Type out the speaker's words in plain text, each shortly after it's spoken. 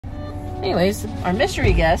Anyways, our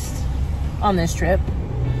mystery guest on this trip.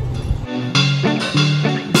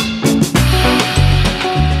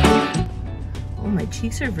 Oh, my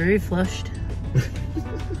cheeks are very flushed.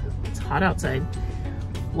 It's hot outside.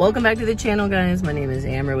 Welcome back to the channel, guys. My name is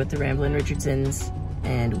Amber with the Ramblin' Richardsons,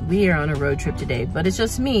 and we are on a road trip today, but it's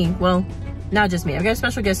just me. Well, not just me. I've got a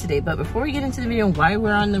special guest today, but before we get into the video and why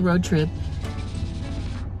we're on the road trip,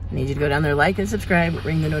 I need you to go down there, like and subscribe,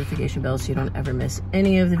 ring the notification bell so you don't ever miss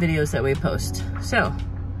any of the videos that we post. So,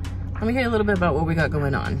 let me tell you a little bit about what we got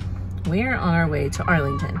going on. We're on our way to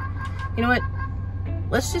Arlington. You know what?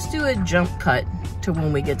 Let's just do a jump cut to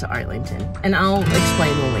when we get to Arlington, and I'll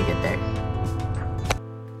explain when we get there.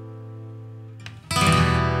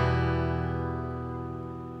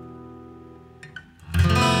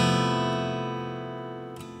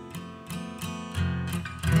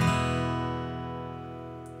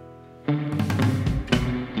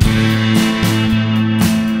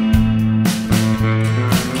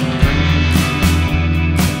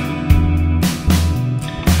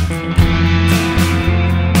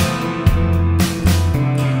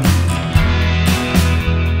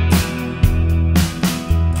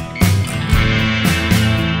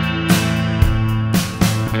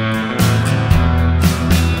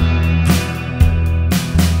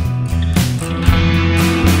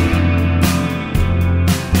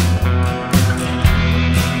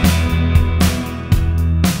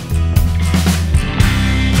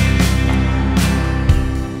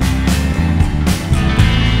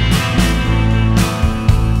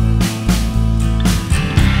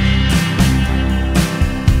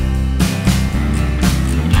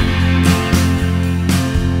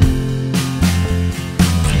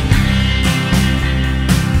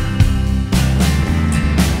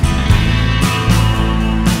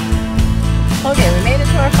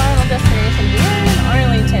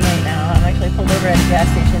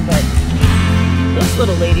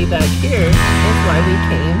 Little lady back here is why we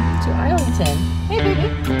came to Arlington. Hey, baby.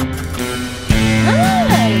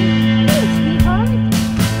 Hi. Hey, sweetheart.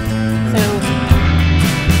 So,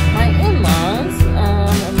 my in-laws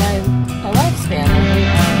and my wife's family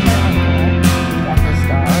got this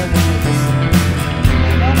dog, and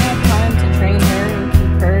they don't have time to train her and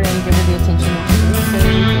keep her and give her the attention that she needs. So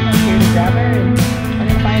we came up here to grab her, and we're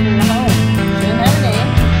gonna find her a home. She doesn't have a name.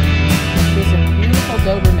 She's a beautiful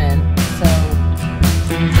Doberman.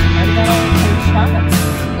 Already got all her shots,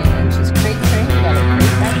 and she's crate trained. We got a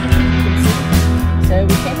crate back there, you can see. So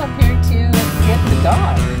we came up here to get the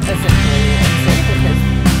dog, essentially, and save her because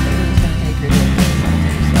we're just going to take her to the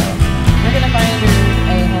shelter. So we're going to find her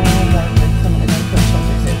a home with some of the no-kill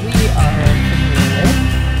shelters that we are familiar with.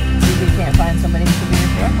 See if we can't find somebody who can be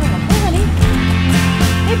here for our home. Hey, honey.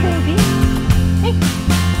 Hey, baby. Hey.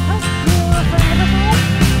 How you want to have a home?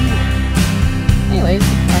 Anyways,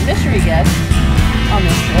 our mystery guest on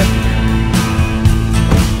this trip.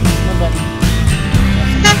 Nobody.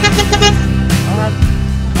 I'll have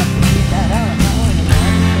to keep that out.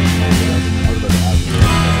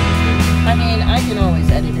 I mean, I can always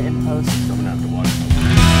edit it in post. Someone have to watch it.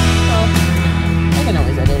 Well, I can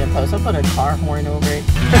always edit it in post. I'll put a car horn over it.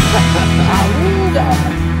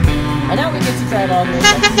 And now we get to drive all the way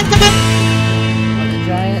back with a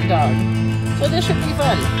giant dog. So this should be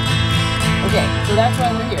fun. Okay, so that's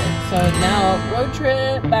why we're here. So now, road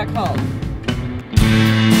trip back home.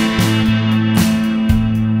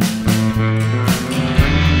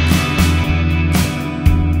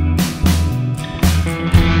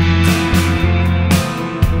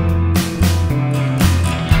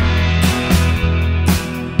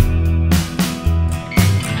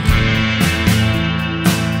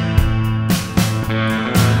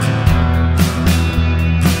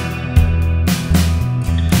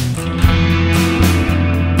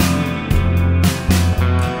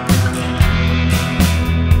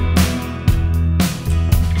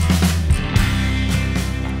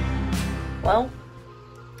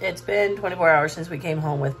 It's been 24 hours since we came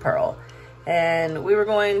home with Pearl, and we were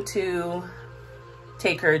going to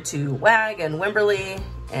take her to WAG and Wimberley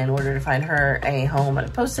in order to find her a home. And I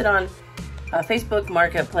posted on Facebook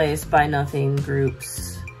Marketplace Buy Nothing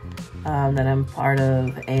groups that I'm part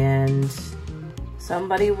of, and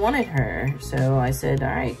somebody wanted her. So I said, all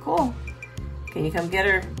right, cool. Can you come get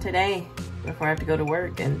her today before I have to go to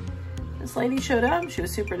work? And this lady showed up. She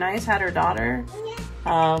was super nice, had her daughter.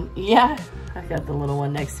 Yeah. I got the little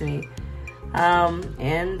one next to me.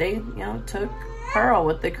 And they, you know, took Pearl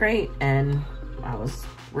with the crate, and I was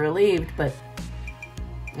relieved, but,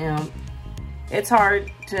 you know, it's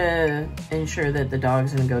hard to ensure that the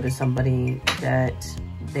dog's gonna go to somebody that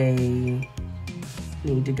they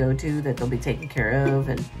need to go to, that they'll be taken care of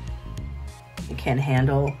and can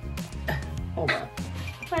handle Hold on.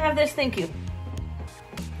 I have this, thank you.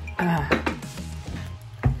 Can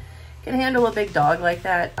handle a big dog like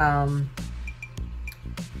that. I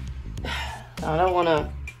don't want to.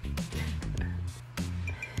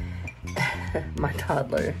 My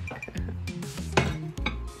toddler.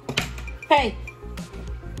 Hey.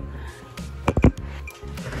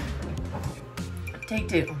 Take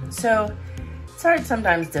two. So it's hard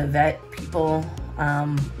sometimes to vet people.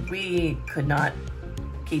 We could not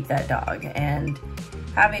keep that dog, and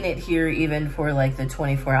having it here even for like the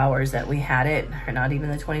 24 hours that we had it, or not even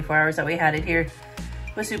the 24 hours that we had it here,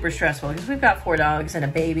 was super stressful because we've got 4 dogs and a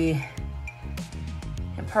baby,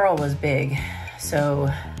 and Pearl was big. So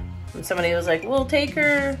when somebody was like, we'll take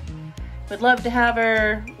her, would love to have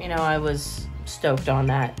her, you know, I was stoked on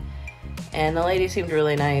that. And the lady seemed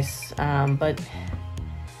really nice, but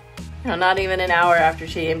you know, not even an hour after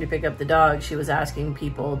she came to pick up the dog, she was asking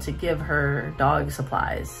people to give her dog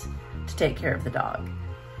supplies to take care of the dog.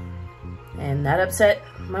 And that upset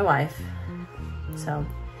my wife. So,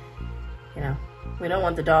 you know, we don't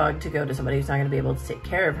want the dog to go to somebody who's not gonna be able to take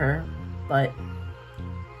care of her, but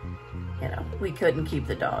you know, we couldn't keep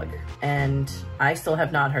the dog. And I still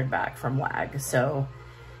have not heard back from WAG, so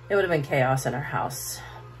it would have been chaos in our house.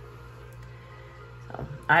 So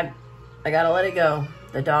I gotta let it go.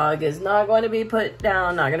 The dog is not going to be put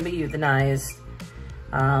down, not going to be euthanized.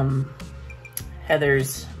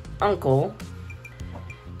 Heather's uncle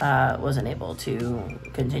wasn't able to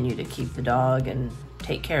continue to keep the dog and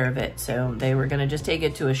take care of it, so they were going to just take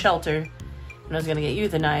it to a shelter, and I was going to get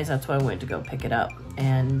euthanized. That's why I went to go pick it up.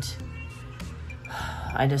 And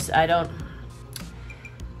I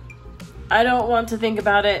don't want to think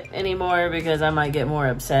about it anymore because I might get more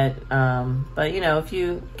upset. But you know, if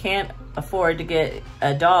you can't afford to get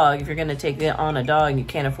a dog, if you're going to take it on a dog and you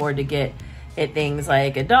can't afford to get it things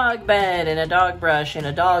like a dog bed and a dog brush and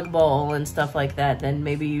a dog bowl and stuff like that, then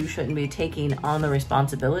maybe you shouldn't be taking on the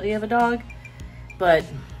responsibility of a dog. But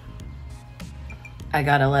I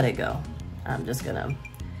gotta let it go. I'm just gonna,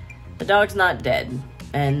 the dog's not dead,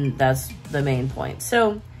 and that's the main point.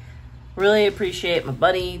 So really appreciate my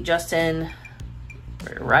buddy Justin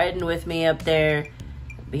for riding with me up there,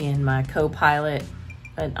 being my co-pilot.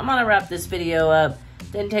 But I'm gonna wrap this video up.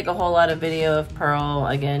 Didn't take a whole lot of video of Pearl.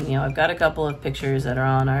 Again, you know, I've got a couple of pictures that are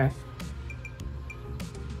on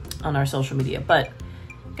our social media. But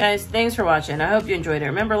guys, thanks for watching. I hope you enjoyed it.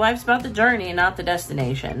 Remember, life's about the journey, not the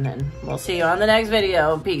destination. And we'll see you on the next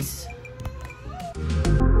video. Peace.